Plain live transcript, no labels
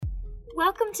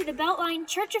Welcome to the Beltline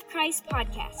Church of Christ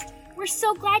podcast. We're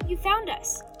so glad you found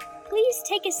us. Please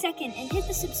take a second and hit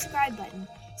the subscribe button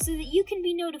so that you can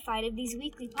be notified of these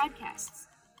weekly podcasts.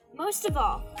 Most of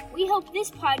all, we hope this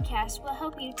podcast will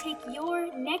help you take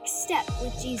your next step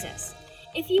with Jesus.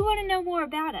 If you want to know more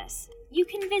about us, you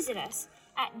can visit us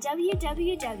at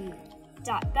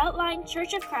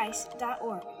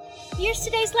www.beltlinechurchofchrist.org. Here's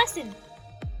today's lesson.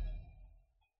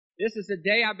 This is a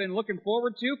day I've been looking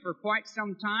forward to for quite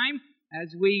some time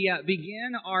as we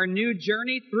begin our new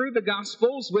journey through the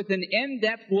Gospels with an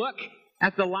in-depth look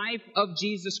at the life of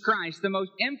Jesus Christ, the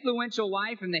most influential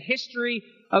life in the history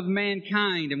of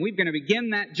mankind. And we're going to begin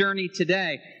that journey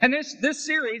today. And this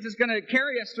series is going to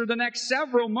carry us through the next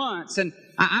several months. And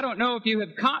I don't know if you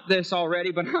have caught this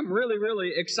already, but I'm really,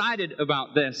 really excited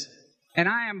about this. And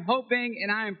I am hoping and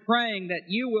I am praying that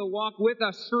you will walk with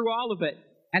us through all of it,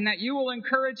 and that you will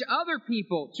encourage other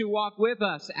people to walk with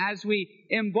us as we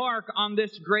embark on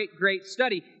this great, great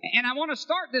study. And I want to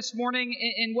start this morning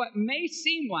in what may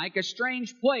seem like a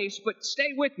strange place, but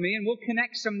stay with me and we'll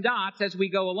connect some dots as we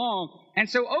go along. And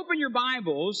so open your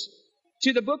Bibles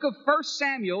to the book of 1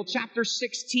 Samuel chapter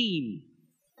 16.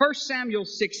 1 Samuel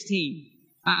 16.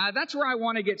 That's where I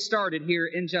want to get started here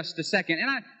in just a second.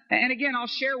 And again, I'll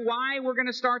share why we're going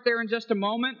to start there in just a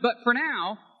moment. But for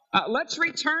now, let's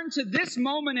return to this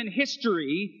moment in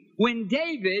history when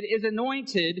David is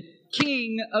anointed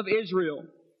king of Israel.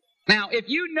 Now, if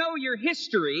you know your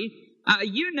history,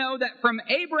 you know that from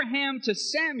Abraham to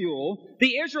Samuel,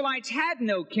 the Israelites had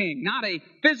no king, not a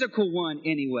physical one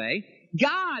anyway.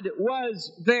 God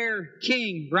was their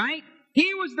king, right?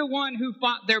 He was the one who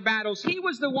fought their battles. He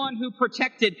was the one who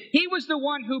protected. He was the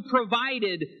one who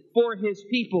provided for His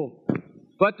people.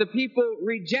 But the people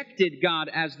rejected God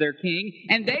as their king,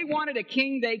 and they wanted a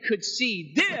king they could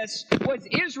see. This was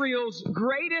Israel's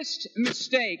greatest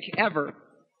mistake ever.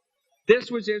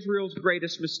 This was Israel's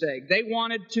greatest mistake. They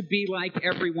wanted to be like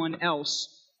everyone else.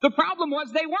 The problem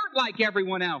was they weren't like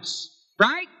everyone else,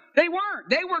 right? They weren't.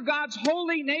 They were God's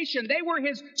holy nation. They were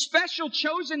His special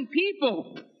chosen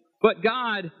people. But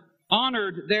God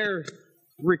honored their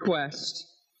request.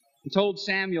 He told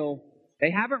Samuel,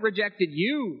 "They haven't rejected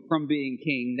you from being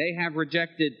king. They have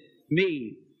rejected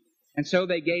me." And so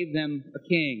they gave them a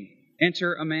king.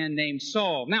 Enter a man named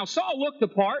Saul. Now, Saul looked the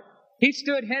part. He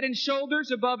stood head and shoulders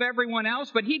above everyone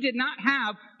else, but he did not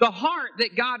have the heart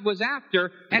that God was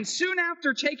after. And soon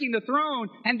after taking the throne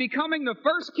and becoming the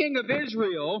first king of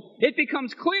Israel, it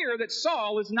becomes clear that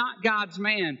Saul is not God's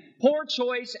man. Poor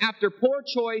choice after poor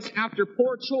choice after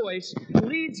poor choice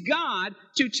leads God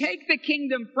to take the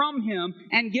kingdom from him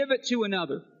and give it to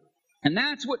another. And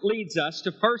that's what leads us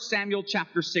to 1 Samuel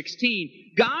chapter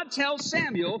 16. God tells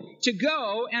Samuel to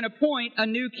go and appoint a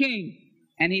new king.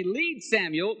 And he leads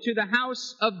Samuel to the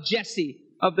house of Jesse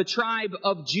of the tribe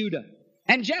of Judah.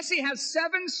 And Jesse has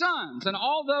 7 sons. And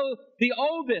although the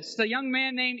oldest, a young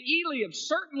man named Eliab,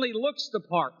 certainly looks the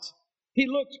part, he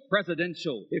looked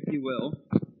presidential, if you will,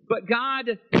 but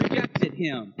God rejected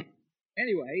him.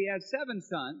 Anyway, he has 7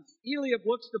 sons. Eliab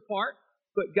looks the part,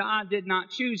 but God did not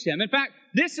choose him. In fact,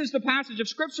 this is the passage of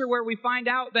Scripture where we find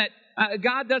out that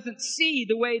God doesn't see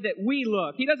the way that we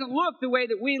look. He doesn't look the way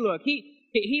that we look.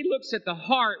 He looks at the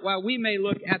heart while we may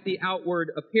look at the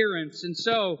outward appearance. And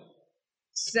so,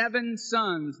 7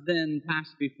 sons then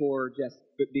passed before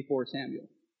Samuel.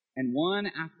 And one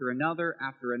after another,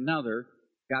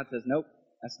 God says, "Nope,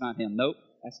 that's not him. Nope,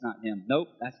 that's not him.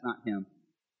 Nope, that's not him."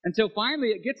 Until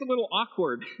finally it gets a little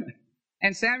awkward.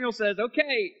 And Samuel says,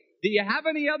 "Okay, do you have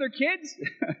any other kids?"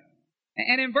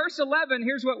 And in verse 11,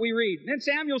 here's what we read. Then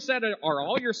Samuel said, "Are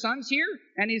all your sons here?"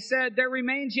 And he said, "There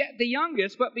remains yet the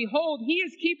youngest, but behold, he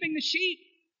is keeping the sheep."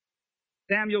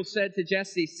 Samuel said to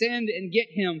Jesse, "Send and get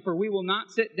him, for we will not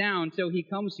sit down till he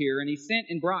comes here." And he sent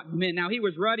and brought him in. Now he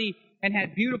was ruddy and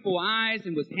had beautiful eyes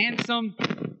and was handsome.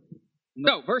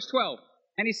 No, verse 12.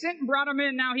 And he sent and brought him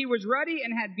in. Now he was ruddy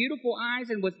and had beautiful eyes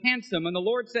and was handsome. And the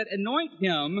Lord said, "Anoint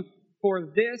him, for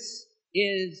this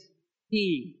is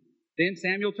he." Then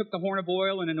Samuel took the horn of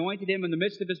oil and anointed him in the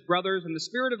midst of his brothers, and the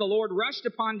Spirit of the Lord rushed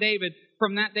upon David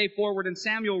from that day forward, and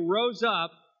Samuel rose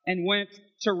up and went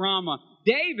to Ramah.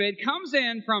 David comes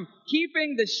in from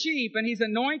keeping the sheep, and he's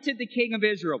anointed the king of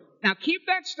Israel. Now keep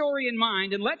that story in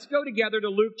mind, and let's go together to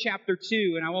Luke chapter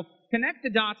 2, and I will connect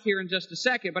the dots here in just a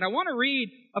second, but I want to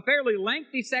read a fairly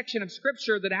lengthy section of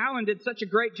Scripture that Alan did such a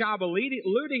great job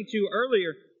alluding to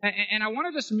earlier. And I want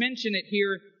to just mention it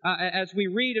here as we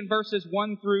read in verses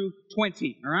 1 through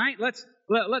 20. All right? Let's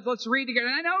read together.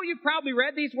 And I know you've probably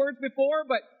read these words before,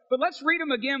 but let's read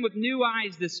them again with new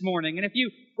eyes this morning. And if you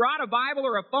brought a Bible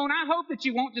or a phone, I hope that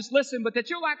you won't just listen, but that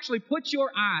you'll actually put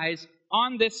your eyes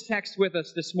on this text with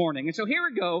us this morning. And so here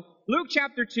we go, Luke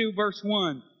chapter 2, verse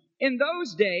 1. In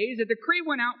those days, a decree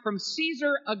went out from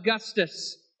Caesar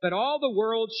Augustus that all the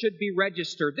world should be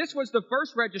registered. This was the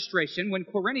first registration when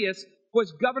Quirinius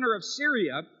was governor of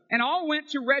Syria, and all went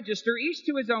to register, each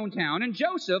to his own town. And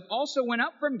Joseph also went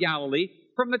up from Galilee,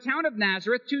 from the town of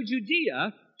Nazareth to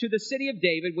Judea, to the city of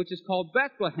David, which is called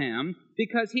Bethlehem,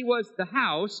 because he was the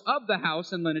house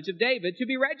and lineage of David, to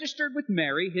be registered with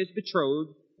Mary, his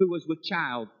betrothed, who was with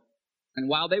child. And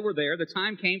while they were there, the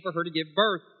time came for her to give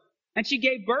birth. And she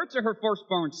gave birth to her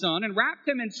firstborn son, and wrapped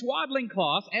him in swaddling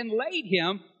cloths, and laid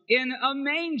him in a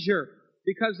manger,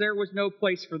 because there was no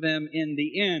place for them in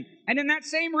the inn. And in that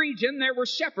same region there were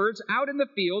shepherds out in the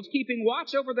fields, keeping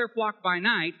watch over their flock by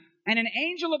night. And an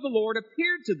angel of the Lord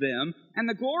appeared to them, and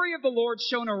the glory of the Lord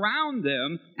shone around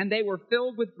them, and they were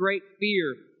filled with great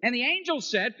fear. And the angel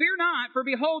said, "Fear not, for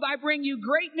behold, I bring you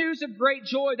great news of great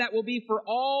joy that will be for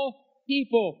all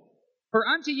people. For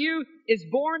unto you is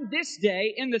born this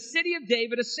day in the city of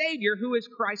David a Savior, who is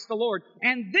Christ the Lord.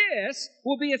 And this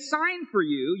will be a sign for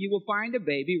you. You will find a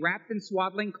baby wrapped in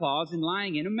swaddling cloths and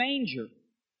lying in a manger."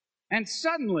 And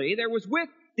suddenly there was with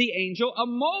the angel a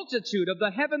multitude of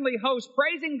the heavenly host,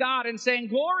 praising God and saying,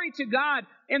 "Glory to God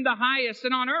in the highest,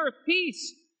 and on earth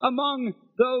peace among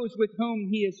those with whom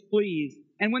he is pleased."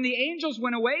 And when the angels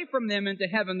went away from them into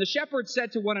heaven, the shepherds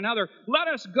said to one another, "Let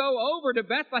us go over to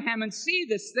Bethlehem and see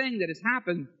this thing that has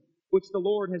happened, which the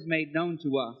Lord has made known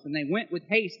to us." And they went with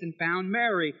haste and found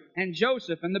Mary and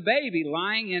Joseph and the baby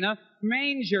lying in a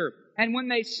manger. And when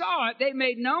they saw it, they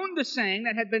made known the saying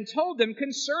that had been told them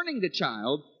concerning the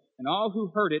child. And all who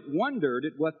heard it wondered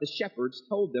at what the shepherds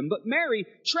told them. But Mary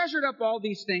treasured up all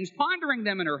these things, pondering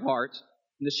them in her heart.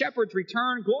 And the shepherds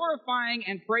returned, glorifying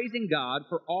and praising God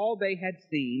for all they had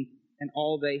seen and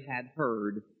all they had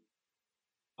heard.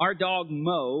 Our dog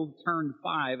Mo turned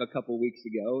 5 a couple weeks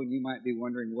ago, and you might be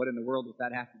wondering, what in the world does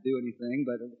that have to do anything?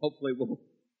 But hopefully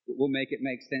we'll make it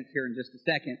make sense here in just a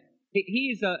second.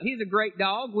 He's a great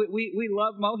dog. We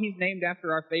love Mo. He's named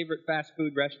after our favorite fast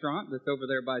food restaurant that's over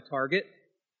there by Target.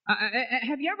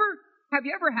 Have you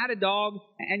ever had a dog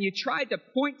and you tried to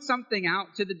point something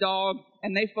out to the dog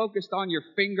and they focused on your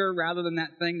finger rather than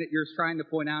that thing that you're trying to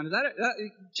point out? Is that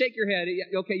shake your head.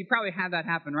 Okay, you probably had that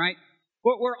happen, right?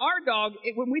 But where our dog,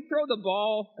 when we throw the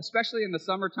ball, especially in the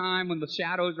summertime when the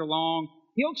shadows are long,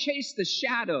 he'll chase the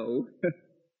shadow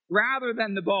rather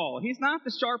than the ball. He's not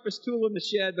the sharpest tool in the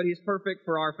shed, but he's perfect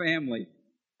for our family.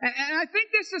 And I think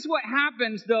this is what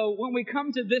happens, though, when we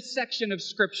come to this section of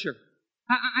Scripture.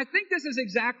 I think this is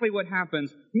exactly what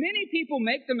happens. Many people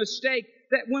make the mistake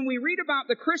that when we read about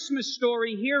the Christmas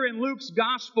story here in Luke's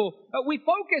Gospel, we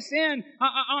focus in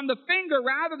on the finger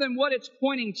rather than what it's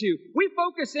pointing to. We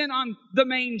focus in on the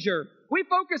manger. We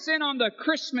focus in on the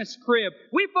Christmas crib.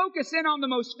 We focus in on the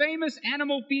most famous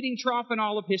animal feeding trough in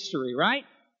all of history, right?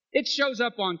 It shows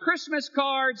up on Christmas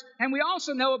cards, and we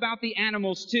also know about the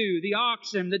animals too. The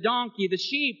oxen, the donkey, the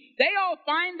sheep. They all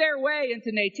find their way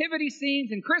into nativity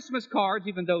scenes and Christmas cards,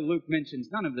 even though Luke mentions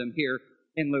none of them here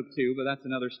in Luke 2, but that's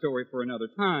another story for another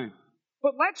time.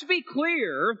 But let's be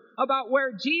clear about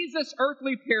where Jesus'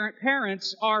 earthly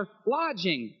parents are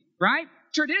lodging, right?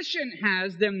 Tradition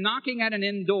has them knocking at an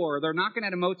inn door. They're knocking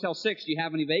at a Motel 6. Do you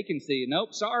have any vacancy?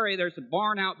 Nope, sorry, there's a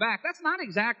barn out back. That's not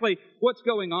exactly what's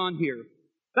going on here.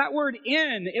 That word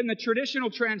inn in the traditional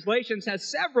translations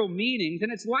has several meanings,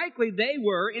 and it's likely they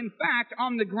were, in fact,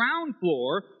 on the ground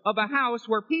floor of a house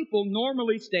where people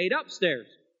normally stayed upstairs.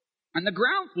 And the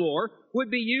ground floor would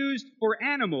be used for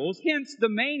animals, hence the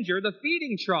manger, the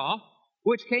feeding trough,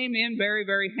 which came in very,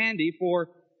 very handy for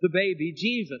the baby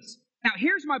Jesus. Now,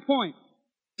 here's my point.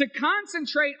 To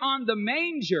concentrate on the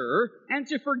manger and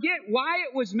to forget why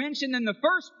it was mentioned in the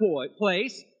first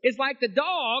place is like the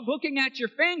dog looking at your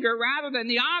finger rather than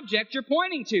the object you're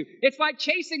pointing to. It's like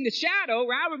chasing the shadow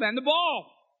rather than the ball.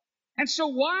 And so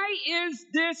why is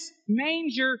this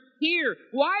manger here?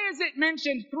 Why is it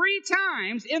mentioned 3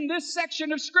 times in this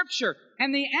section of Scripture?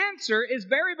 And the answer is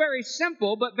very, very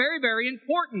simple, but very, very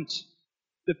important.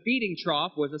 The feeding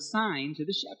trough was a sign to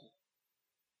the shepherd.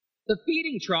 The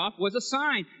feeding trough was a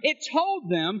sign. It told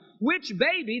them which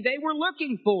baby they were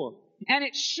looking for. And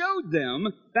it showed them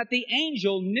that the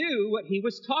angel knew what he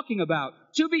was talking about.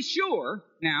 To be sure,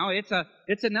 now,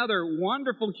 it's another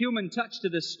wonderful human touch to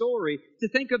this story to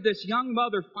think of this young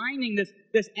mother finding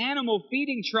this animal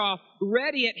feeding trough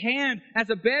ready at hand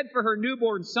as a bed for her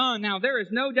newborn son. Now, there is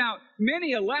no doubt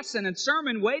many a lesson and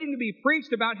sermon waiting to be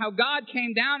preached about how God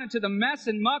came down into the mess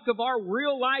and muck of our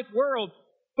real-life world.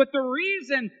 But the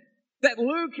reason that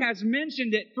Luke has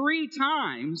mentioned it 3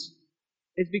 times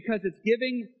is because it's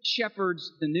giving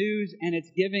shepherds the news and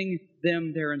it's giving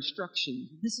them their instructions.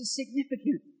 This is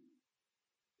significant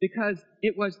because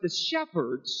it was the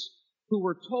shepherds who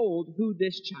were told who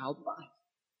this child was.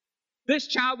 This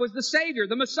child was the Savior,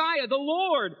 the Messiah, the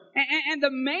Lord. And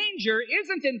the manger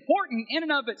isn't important in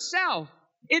and of itself.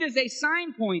 It is a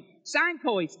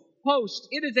signpost.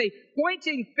 It is a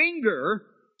pointing finger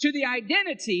to the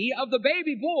identity of the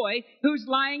baby boy who's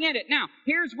lying in it. Now,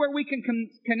 here's where we can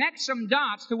connect some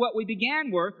dots to what we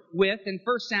began with in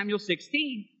 1 Samuel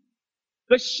 16.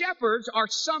 The shepherds are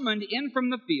summoned in from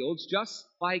the fields, just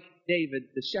like David,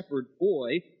 the shepherd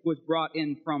boy, was brought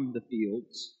in from the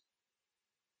fields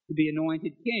to be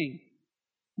anointed king.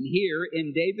 And here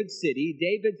in David's city,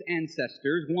 David's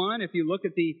ancestors, one, if you look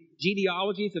at the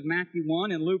genealogies of Matthew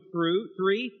 1 and Luke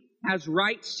 3, has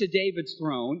rights to David's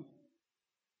throne.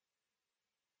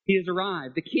 He has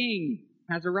arrived. The king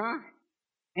has arrived.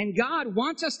 And God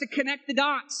wants us to connect the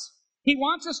dots. He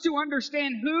wants us to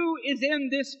understand who is in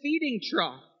this feeding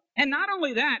trough. And not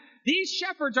only that, these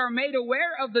shepherds are made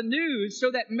aware of the news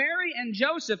so that Mary and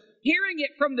Joseph, hearing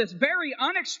it from this very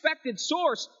unexpected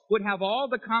source, would have all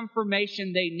the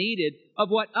confirmation they needed of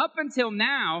what up until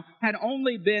now had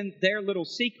only been their little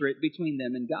secret between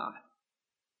them and God.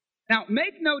 Now,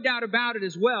 make no doubt about it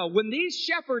as well, when these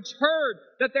shepherds heard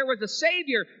that there was a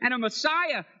Savior and a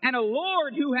Messiah and a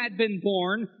Lord who had been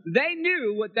born, they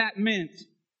knew what that meant.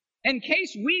 In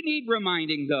case we need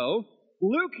reminding, though,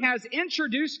 Luke has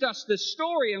introduced us this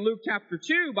story in Luke chapter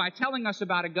 2 by telling us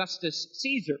about Augustus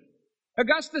Caesar.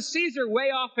 Augustus Caesar,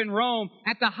 way off in Rome,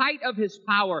 at the height of his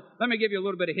power. Let me give you a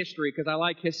little bit of history because I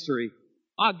like history.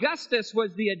 Augustus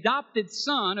was the adopted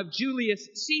son of Julius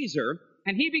Caesar,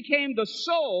 and he became the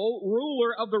sole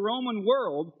ruler of the Roman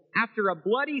world after a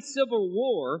bloody civil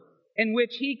war in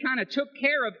which he kind of took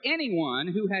care of anyone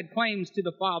who had claims to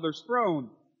the Father's throne.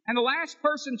 And the last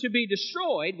person to be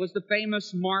destroyed was the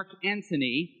famous Mark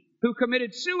Antony, who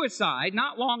committed suicide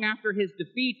not long after his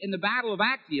defeat in the Battle of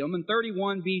Actium in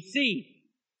 31 BC.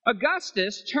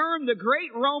 Augustus turned the great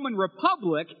Roman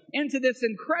Republic into this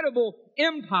incredible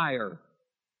empire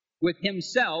with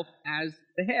himself as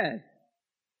the head.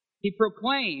 He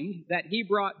proclaimed that he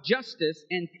brought justice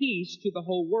and peace to the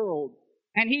whole world.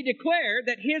 And he declared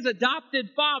that his adopted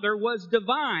father was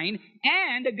divine,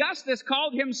 and Augustus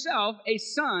called himself a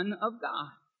son of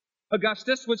God.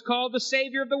 Augustus was called the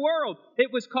Savior of the world. He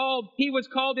was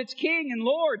called its King and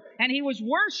Lord, and he was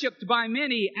worshipped by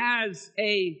many as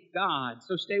a God.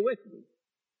 So stay with me.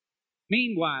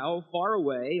 Meanwhile, far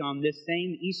away on this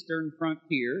same eastern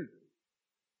frontier,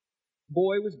 a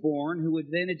boy was born who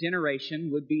within a generation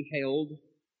would be hailed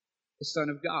the Son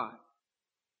of God,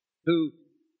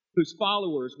 whose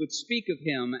followers would speak of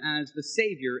him as the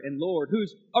Savior and Lord,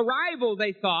 whose arrival,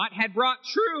 they thought, had brought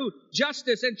true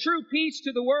justice and true peace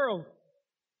to the world.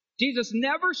 Jesus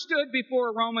never stood before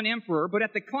a Roman emperor, but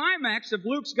at the climax of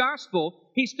Luke's gospel,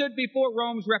 he stood before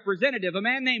Rome's representative, a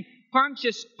man named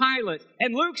Pontius Pilate.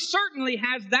 And Luke certainly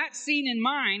has that scene in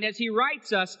mind as he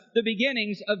writes us the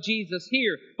beginnings of Jesus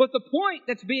here. But the point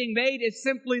that's being made is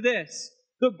simply this.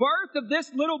 The birth of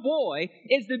this little boy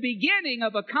is the beginning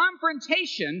of a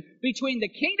confrontation between the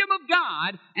kingdom of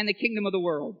God and the kingdom of the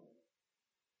world.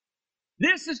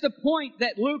 This is the point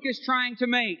that Luke is trying to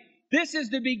make. This is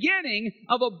the beginning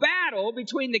of a battle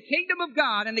between the kingdom of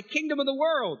God and the kingdom of the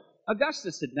world.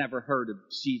 Augustus had never heard of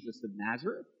Jesus of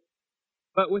Nazareth.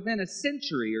 But within a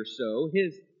century or so,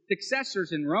 his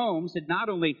successors in Rome had not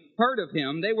only heard of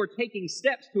him, they were taking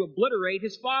steps to obliterate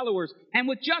his followers. And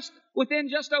within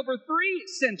just over 3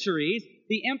 centuries,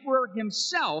 the emperor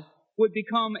himself would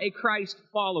become a Christ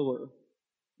follower.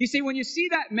 You see, when you see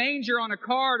that manger on a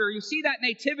card or you see that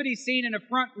nativity scene in a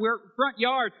front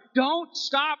yard, don't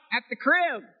stop at the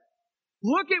crib.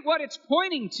 Look at what it's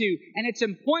pointing to, and it's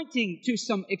pointing to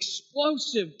some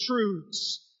explosive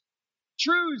truths.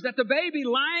 Truths that the baby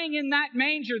lying in that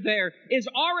manger there is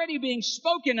already being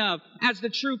spoken of as the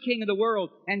true King of the world.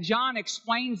 And John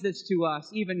explains this to us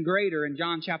even greater in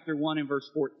John chapter 1 and verse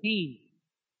 14,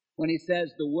 when he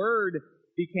says, "The Word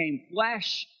became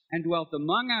flesh and dwelt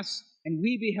among us, and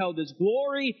we beheld His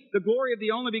glory, the glory of the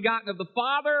only begotten of the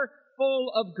Father,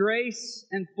 full of grace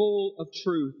and full of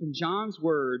truth." And John's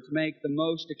words make the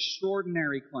most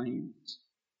extraordinary claims.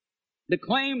 The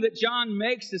claim that John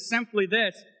makes is simply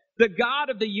this: the God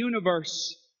of the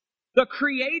universe, the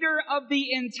creator of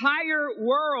the entire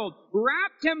world,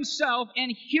 wrapped himself in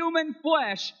human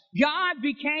flesh. God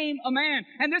became a man.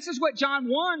 And this is what John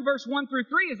 1, verse 1 through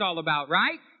 3 is all about,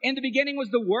 right? In the beginning was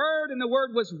the Word, and the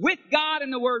Word was with God,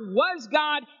 and the Word was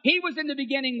God. He was in the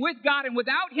beginning with God, and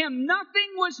without Him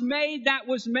nothing was made that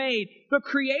was made. The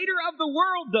creator of the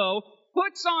world, though,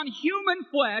 puts on human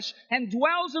flesh and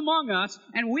dwells among us,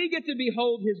 and we get to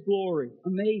behold His glory.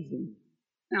 Amazing.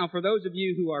 Now, for those of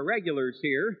you who are regulars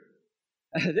here,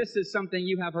 this is something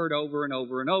you have heard over and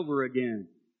over and over again.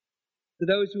 To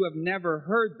those who have never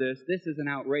heard this is an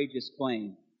outrageous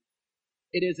claim.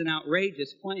 It is an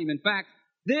outrageous claim. In fact,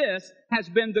 this has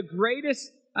been the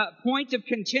greatest point of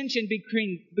contention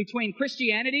between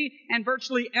Christianity and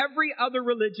virtually every other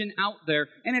religion out there.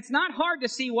 And it's not hard to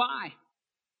see why.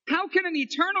 How can an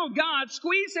eternal God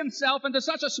squeeze Himself into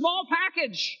such a small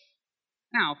package?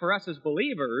 Now, for us as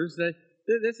believers,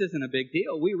 this isn't a big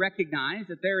deal. We recognize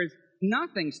that there is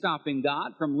nothing stopping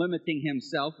God from limiting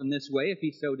Himself in this way if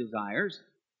He so desires.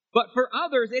 But for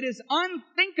others, it is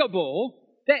unthinkable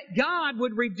that God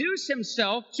would reduce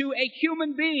Himself to a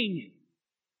human being.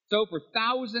 So for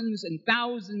thousands and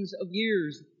thousands of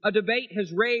years, a debate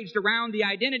has raged around the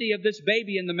identity of this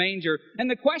baby in the manger. And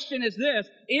the question is this: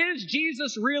 is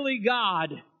Jesus really God?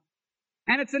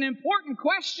 And it's an important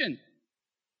question.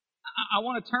 I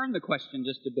want to turn the question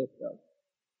just a bit, though.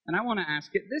 And I want to ask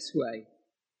it this way: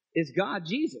 is God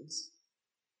Jesus?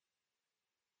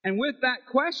 And with that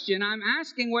question, I'm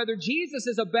asking whether Jesus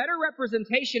is a better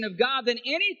representation of God than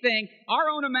anything our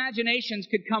own imaginations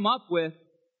could come up with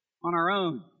on our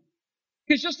own.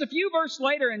 Because just a few verses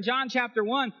later in John chapter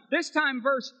 1, this time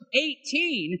verse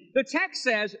 18, the text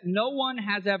says, "No one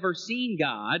has ever seen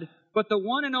God, but the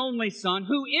one and only Son,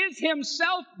 who is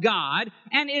Himself God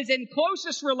and is in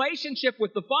closest relationship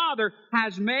with the Father,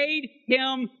 has made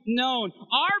Him known."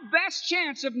 Our best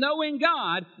chance of knowing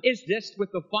God is this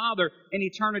with the Father in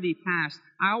eternity past.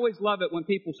 I always love it when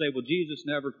people say, well, Jesus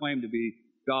never claimed to be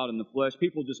God in the flesh.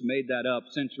 People just made that up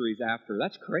centuries after.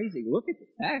 That's crazy. Look at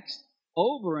the text.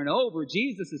 Over and over,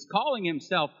 Jesus is calling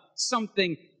Himself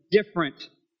something different.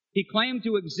 He claimed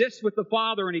to exist with the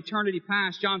Father in eternity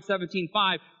past, John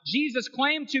 17:5. Jesus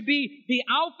claimed to be the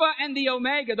Alpha and the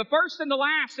Omega, the first and the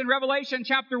last in Revelation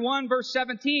chapter 1, verse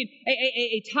 17.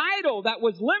 A title that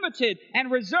was limited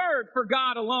and reserved for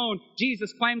God alone.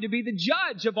 Jesus claimed to be the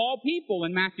judge of all people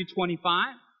in Matthew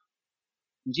 25.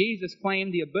 Jesus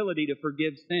claimed the ability to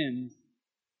forgive sins.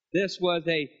 This was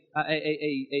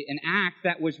an act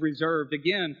that was reserved,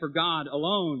 again, for God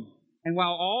alone. And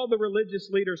while all the religious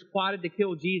leaders plotted to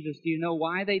kill Jesus, do you know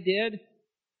why they did?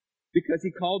 Because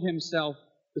He called Himself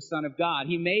the Son of God.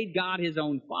 He made God His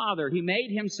own Father. He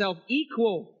made Himself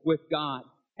equal with God.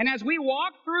 And as we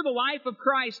walk through the life of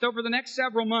Christ over the next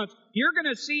several months, you're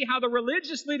going to see how the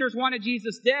religious leaders wanted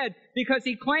Jesus dead because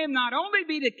He claimed not only to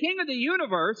be the King of the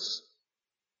universe,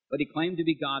 but He claimed to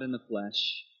be God in the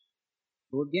flesh.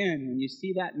 So again, when you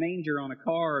see that manger on a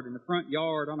card in the front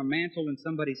yard, on a mantle in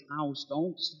somebody's house,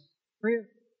 don't prayer.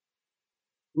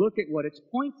 Look at what it's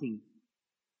pointing.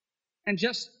 And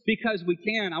just because we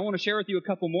can, I want to share with you a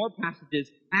couple more passages.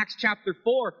 Acts chapter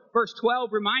 4, verse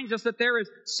 12 reminds us that there is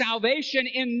salvation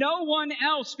in no one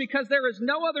else, because there is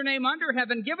no other name under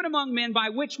heaven given among men by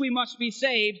which we must be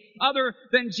saved other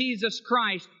than Jesus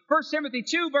Christ. 1 Timothy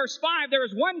 2, verse 5, there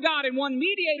is one God and one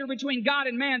mediator between God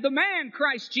and man, the man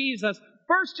Christ Jesus.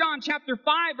 1 John chapter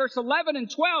 5, verse 11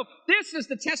 and 12, this is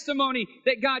the testimony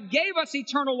that God gave us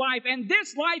eternal life, and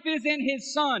this life is in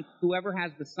His Son. Whoever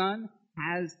has the Son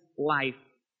has life.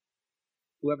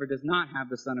 Whoever does not have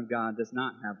the Son of God does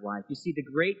not have life. You see, the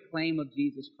great claim of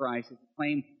Jesus Christ is a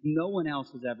claim no one else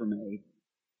has ever made.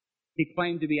 He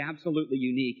claimed to be absolutely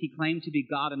unique. He claimed to be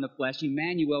God in the flesh,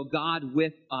 Emmanuel, God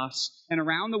with us. And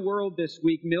around the world this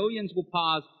week, millions will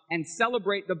pause and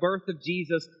celebrate the birth of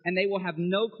Jesus, and they will have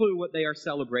no clue what they are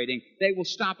celebrating. They will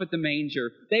stop at the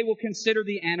manger. They will consider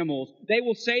the animals. They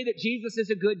will say that Jesus is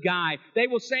a good guy. They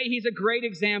will say He's a great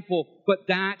example. But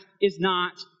that is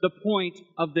not the point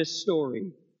of this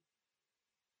story.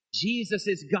 Jesus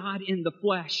is God in the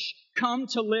flesh, come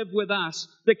to live with us.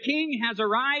 The King has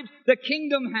arrived. The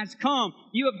kingdom has come.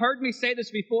 You have heard me say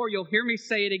this before. You'll hear me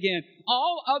say it again.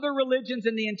 All other religions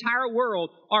in the entire world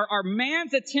are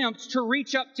man's attempts to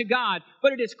reach up to God.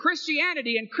 But it is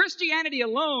Christianity and Christianity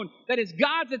alone that is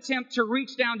God's attempt to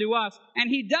reach down to us. And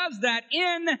He does that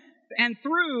in and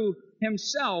through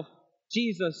Himself,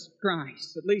 Jesus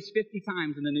Christ. At least 50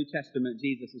 times in the New Testament,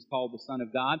 Jesus is called the Son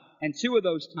of God. And 2 of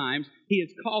those times, He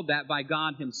is called that by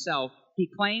God Himself. He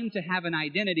claimed to have an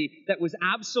identity that was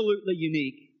absolutely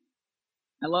unique.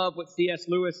 I love what C.S.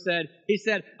 Lewis said. He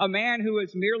said, a man who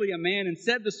is merely a man and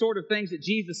said the sort of things that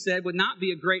Jesus said would not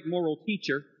be a great moral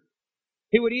teacher.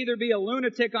 He would either be a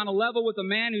lunatic on a level with a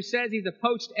man who says he's a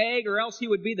poached egg, or else he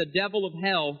would be the devil of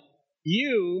hell.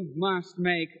 You must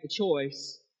make a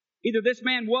choice. Either this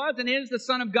man was and is the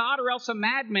Son of God, or else a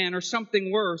madman or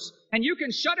something worse. And you can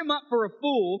shut him up for a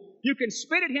fool, you can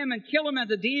spit at him and kill him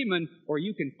as a demon, or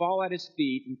you can fall at his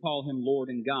feet and call him Lord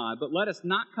and God. But let us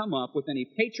not come up with any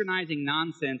patronizing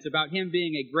nonsense about him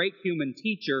being a great human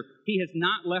teacher. He has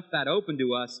not left that open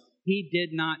to us. He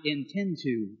did not intend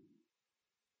to.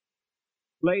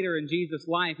 Later in Jesus'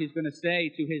 life, he's going to say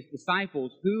to his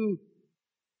disciples, Who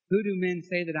do men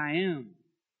say that I am?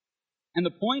 And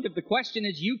the point of the question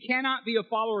is, you cannot be a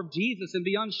follower of Jesus and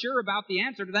be unsure about the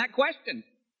answer to that question.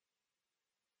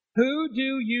 Who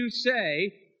do you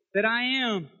say that I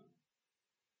am?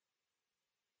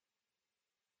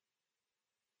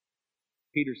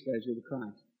 Peter says, You're the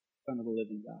Christ, Son of the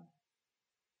living God.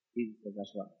 Jesus says,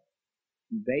 That's right.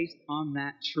 And based on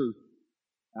that truth,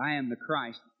 I am the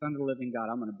Christ, the Son of the living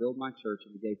God, I'm going to build my church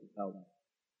and the gates of hell won't.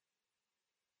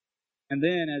 And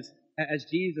then as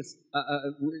Jesus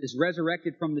is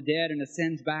resurrected from the dead and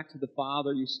ascends back to the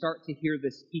Father, you start to hear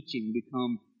this teaching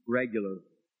become regular.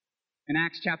 In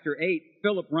Acts chapter 8,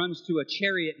 Philip runs to a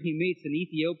chariot. He meets an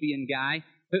Ethiopian guy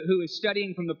who is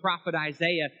studying from the prophet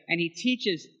Isaiah, and he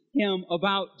teaches him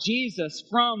about Jesus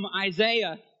from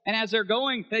Isaiah. And as they're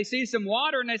going, they see some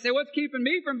water, and they say, What's keeping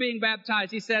me from being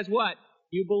baptized? He says, What?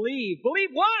 You believe. Believe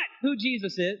what? Who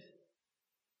Jesus is.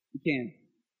 You can.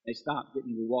 They stop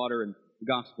getting the water, and the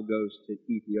gospel goes to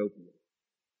Ethiopia.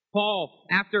 Paul,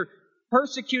 after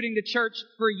persecuting the church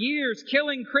for years,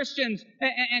 killing Christians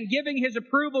and giving his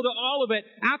approval to all of it,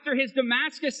 after his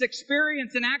Damascus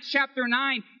experience in Acts chapter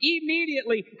 9,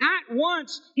 immediately, at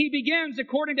once, he begins,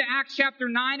 according to Acts chapter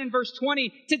 9 and verse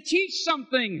 20, to teach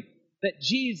something, that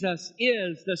Jesus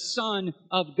is the Son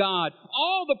of God.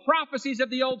 All the prophecies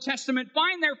of the Old Testament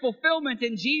find their fulfillment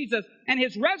in Jesus, and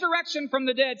His resurrection from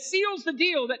the dead seals the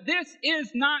deal that this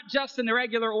is not just an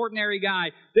irregular, ordinary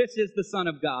guy. This is the Son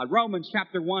of God. Romans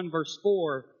chapter 1, verse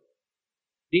 4.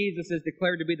 Jesus is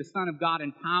declared to be the Son of God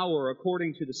in power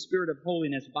according to the Spirit of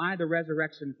holiness by the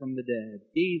resurrection from the dead.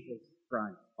 Jesus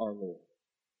Christ our Lord.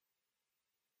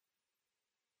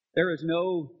 There is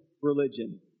no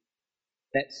religion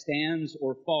that stands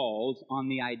or falls on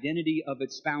the identity of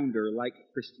its founder like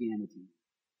Christianity.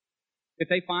 If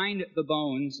they find the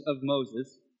bones of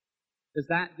Moses, does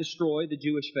that destroy the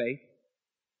Jewish faith?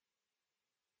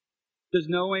 Does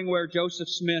knowing where Joseph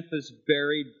Smith is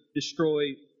buried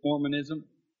destroy Mormonism?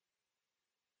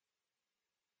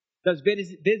 Does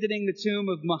visiting the tomb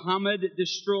of Muhammad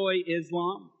destroy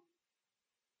Islam?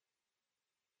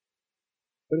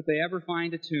 But if they ever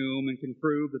find a tomb and can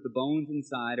prove that the bones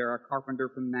inside are a carpenter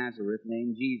from Nazareth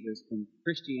named Jesus,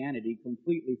 Christianity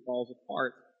completely falls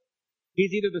apart.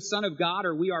 He's either the Son of God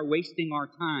or we are wasting our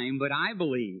time, but I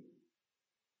believe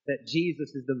that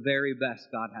Jesus is the very best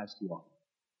God has to offer.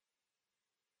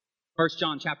 1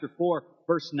 John chapter 4,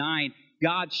 verse 9,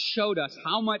 God showed us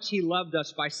how much He loved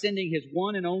us by sending His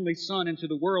one and only Son into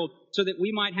the world so that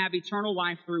we might have eternal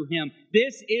life through Him.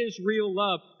 This is real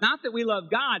love. Not that we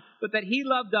love God, but that He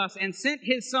loved us and sent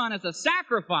His Son as a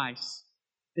sacrifice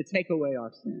to take away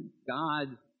our sins.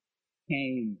 God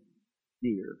came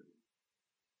near.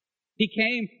 He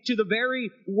came to the very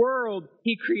world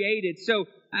He created. So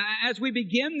as we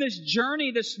begin this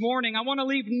journey this morning, I want to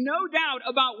leave no doubt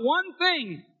about one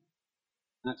thing.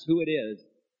 That's who it is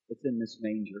that's in this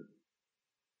manger.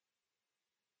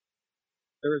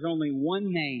 There is only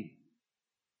one name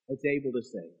that's able to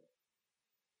save.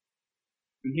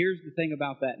 And here's the thing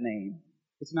about that name.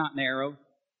 It's not narrow.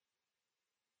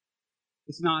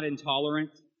 It's not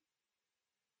intolerant.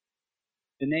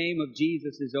 The name of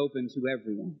Jesus is open to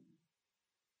everyone.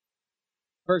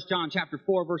 1 John chapter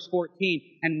 4, verse 14,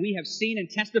 and we have seen and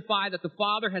testify that the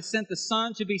Father has sent the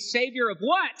Son to be Savior of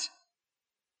what?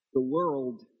 The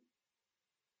world.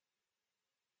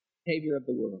 Savior of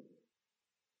the world.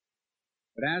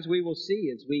 But as we will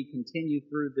see as we continue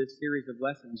through this series of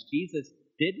lessons, Jesus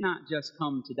did not just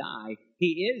come to die.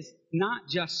 He is not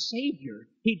just Savior.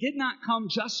 He did not come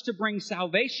just to bring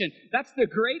salvation. That's the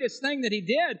greatest thing that He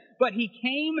did. But He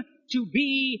came to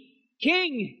be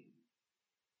King.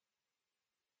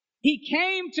 He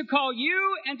came to call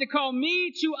you and to call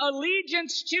me to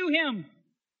allegiance to Him.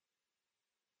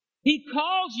 He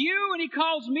calls you and He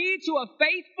calls me to a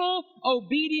faithful,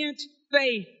 obedient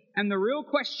faith. And the real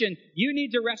question you need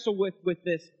to wrestle with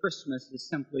this Christmas is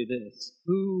simply this.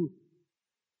 Who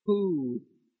do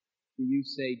you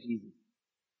say Jesus?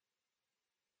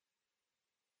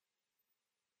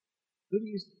 Who do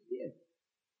you say He is?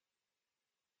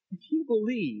 If you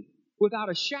believe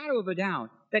without a shadow of a doubt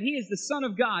that He is the Son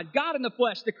of God, God in the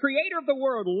flesh, the Creator of the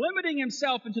world, limiting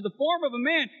Himself into the form of a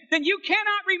man, then you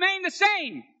cannot remain the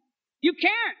same. You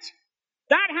can't.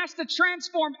 That has to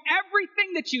transform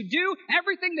everything that you do,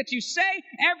 everything that you say,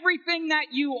 everything that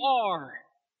you are.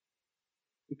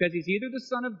 Because He's either the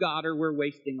Son of God or we're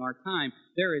wasting our time.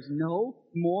 There is no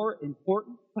more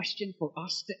important question for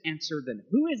us to answer than,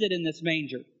 who is it in this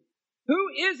manger? Who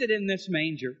is it in this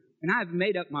manger? And I've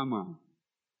made up my mind.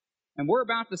 And we're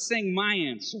about to sing my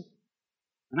answer.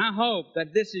 And I hope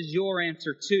that this is your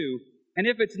answer too. And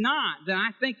if it's not, then I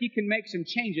think you can make some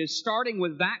changes, starting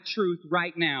with that truth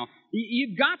right now.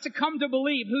 You've got to come to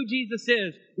believe who Jesus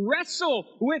is. Wrestle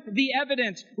with the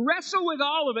evidence. Wrestle with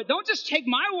all of it. Don't just take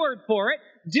my word for it.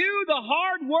 Do the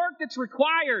hard work that's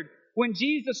required when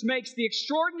Jesus makes the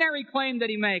extraordinary claim that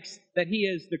He makes, that He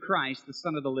is the Christ, the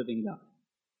Son of the living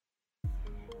God.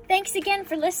 Thanks again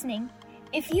for listening.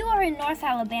 If you are in North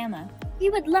Alabama, we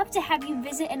would love to have you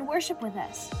visit and worship with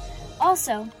us.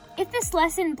 Also, if this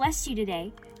lesson blessed you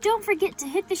today, don't forget to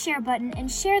hit the share button and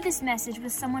share this message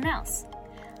with someone else.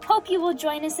 Hope you will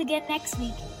join us again next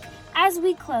week. As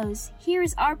we close, here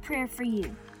is our prayer for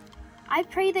you. I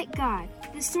pray that God,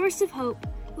 the source of hope,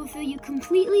 will fill you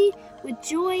completely with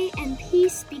joy and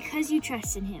peace because you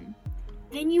trust in Him.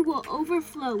 Then you will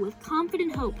overflow with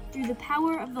confident hope through the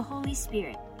power of the Holy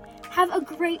Spirit. Have a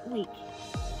great week.